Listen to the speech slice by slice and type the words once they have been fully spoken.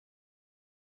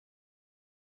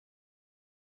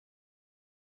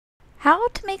How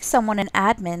to make someone an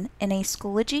admin in a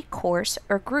Schoology course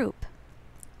or group.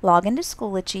 Log into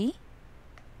Schoology,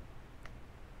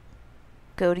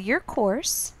 go to your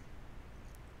course.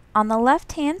 On the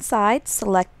left-hand side,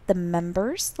 select the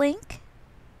Members link.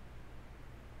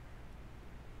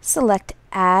 Select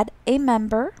Add a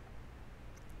Member.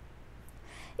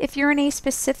 If you're in a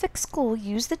specific school,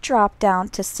 use the drop-down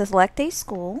to select a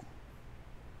school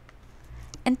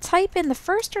and type in the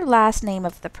first or last name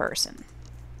of the person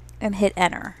and hit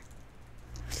Enter.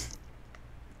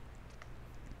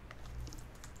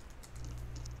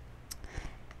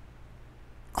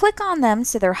 Click on them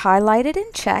so they're highlighted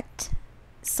and checked.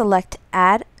 Select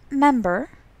Add Member.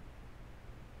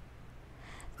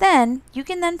 Then you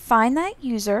can then find that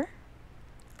user,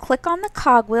 click on the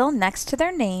cogwheel next to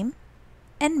their name,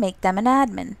 and make them an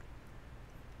admin.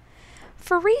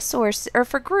 For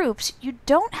groups, you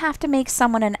don't have to make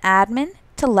someone an admin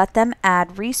to let them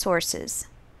add resources.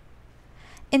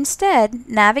 Instead,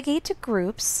 navigate to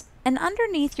Groups, and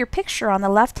underneath your picture on the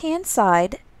left-hand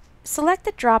side, select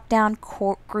the drop-down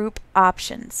Group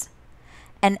Options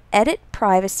and edit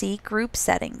Privacy Group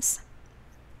Settings.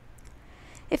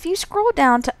 If you scroll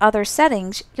down to Other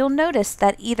Settings, you'll notice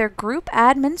that either group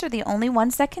admins are the only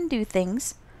ones that can do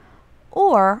things,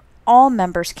 or all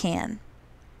members can.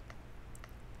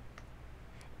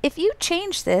 If you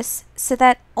change this so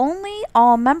that only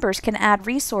all members can add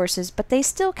resources, but they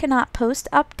still cannot post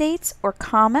updates or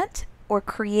comment or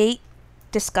create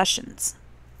discussions.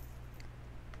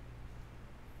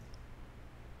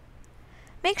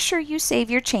 Make sure you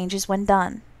save your changes when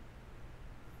done.